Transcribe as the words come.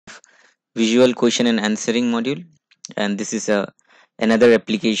visual question and answering module. And this is a another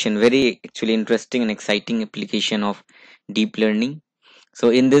application, very actually interesting and exciting application of deep learning. So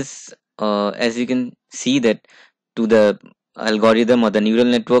in this, as you can see that to the algorithm or the neural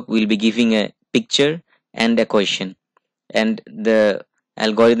network, we'll be giving a picture and a question, and the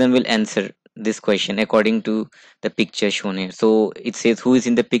algorithm will answer this question according to the picture shown here. So it says who is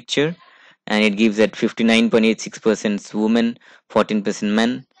in the picture, and it gives that 59.86% women, 14%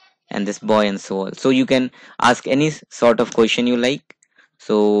 men, and this boy, and so on. So you can ask any sort of question you like.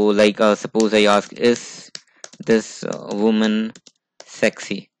 So like suppose I ask, is this woman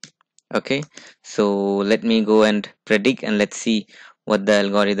sexy? Okay, so let me go and predict, and let's see what the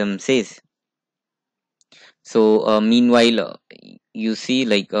algorithm says. So meanwhile, you see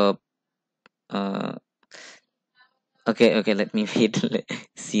like uh, okay, let me wait.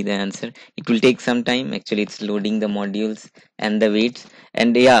 See the answer. It will take some time. Actually, it's loading the modules and the weights.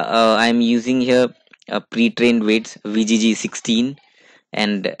 And yeah, I'm using here pre-trained weights VGG16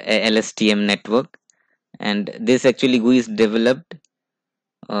 and LSTM network. And this actually GUI is developed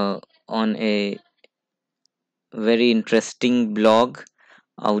uh, on a very interesting blog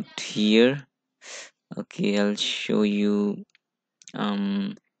out here. Okay, I'll show you.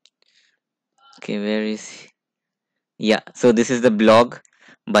 Um, okay, where is? Yeah, so this is the blog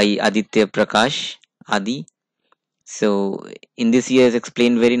by Aditya Prakash Adi. So in this he has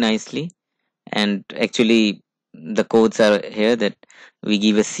explained very nicely, and actually the codes are here that we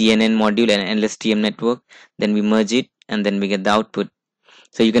give a CNN module and an LSTM network, then we merge it, and then we get the output.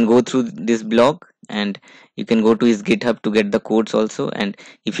 So you can go through this blog, and you can go to his GitHub to get the codes also. And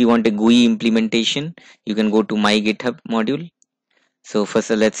if you want a GUI implementation, you can go to my GitHub module. So first,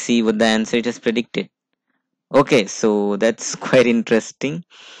 let's see what the answer it has predicted. Okay, so that's quite interesting.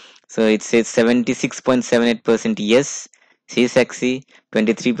 So it says 76.78% yes, she's sexy,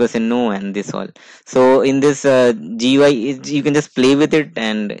 23% no, and this all. So in this GUI, you can just play with it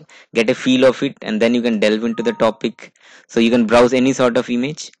and get a feel of it, and then you can delve into the topic. So you can browse any sort of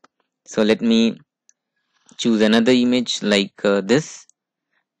image. So let me choose another image like this,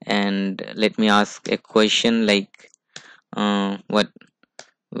 and let me ask a question like what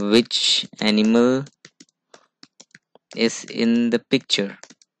which animal is in the picture?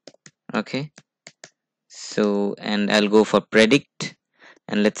 Okay, so and I'll go for predict,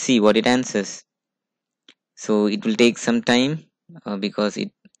 and let's see what it answers. So it will take some time because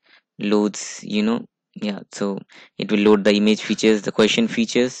it loads, yeah. So it will load the image features, the question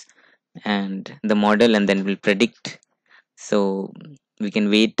features, and the model, and then we'll predict. So we can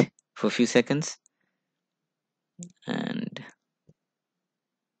wait for a few seconds. And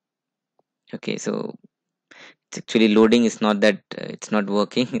okay, so it's actually loading. It's not that it's not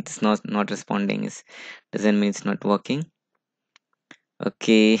working. It's not responding. It doesn't mean it's not working.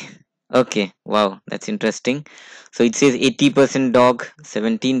 Okay. Okay. Wow, that's interesting. So it says 80% dog,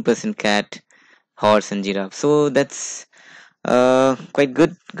 17% cat, horse, and giraffe. So that's quite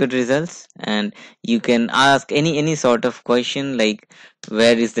good results. And you can ask any sort of question like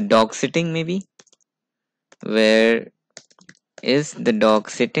where is the dog sitting, maybe where is the dog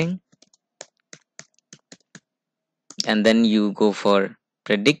sitting, and then you go for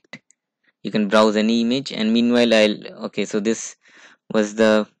predict. You can browse any image, and meanwhile I'll okay, so this was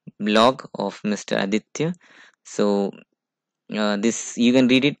the blog of Mr. Aditya. So this you can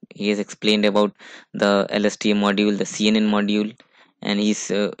read it. He has explained about the LSTM module, the CNN module, and he's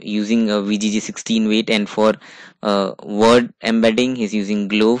using a VGG16 weight, and for word embedding he's using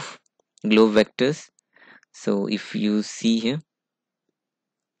glove vectors. So if you see here,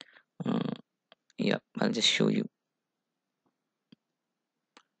 uh, yeah, I'll just show you.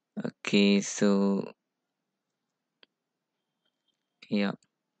 Okay, so yeah,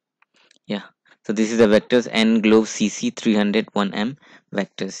 yeah, so this is the vectors and glove CC 301M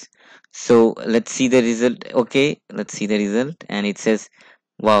vectors. So let's see the result. Okay, let's see the result, and it says,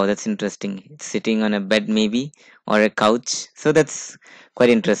 wow, that's interesting. It's sitting on a bed maybe, or a couch. So that's quite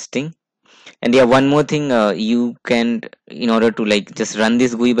interesting. And yeah, one more thing, you can, in order to like just run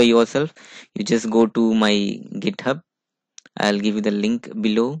this GUI by yourself, you just go to my GitHub. I'll give you the link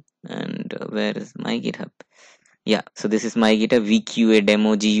below. And where is my GitHub? Yeah, so this is my GitHub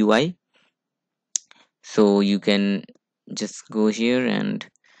VQA-DEMO GUI. So you can just go here, and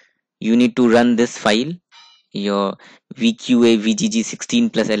you need to run this file, your VQA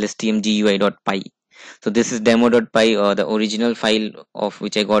VGG16 plus LSTM GUI.py. So this is demo.py, or the original file of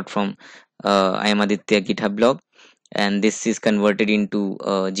which I got from I am Aditya GitHub blog, and this is converted into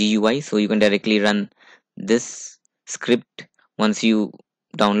GUI. So you can directly run this script once you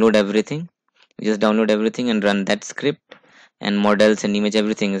download everything. You just download everything and run that script, and models and image,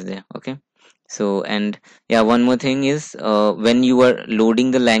 everything is there. Okay, so and yeah, one more thing is when you are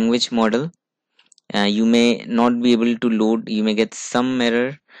loading the language model, you may not be able to load, you may get some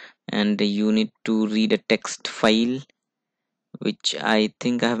error, and you need to read a text file, which I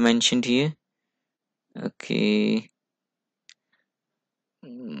think I have mentioned here. Okay,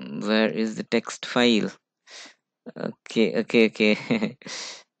 where is the text file? Okay.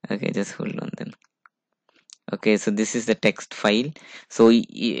 Okay, just hold on then. Okay, so this is the text file. So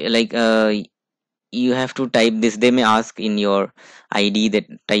you have to type this. They may ask in your ID that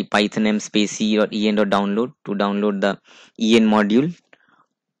type python m space c or en or download to download the en module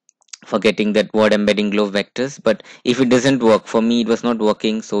for getting that word embedding glove vectors. But if it doesn't work, for me it was not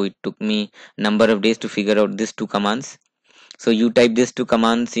working, so it took me number of days to figure out these two commands. So you type these two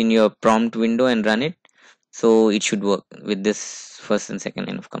commands in your prompt window and run it, so it should work with this first and second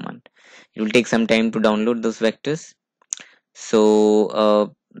line of command. It will take some time to download those vectors.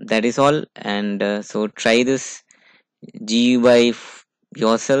 So that is all, and so try this GUI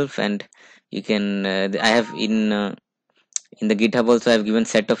yourself, and you can I have in the GitHub also I have given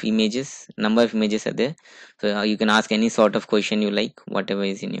set of images, number of images are there, so you can ask any sort of question you like, whatever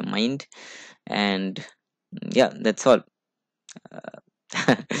is in your mind. And yeah, that's all.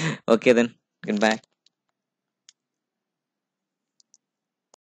 Okay then, goodbye.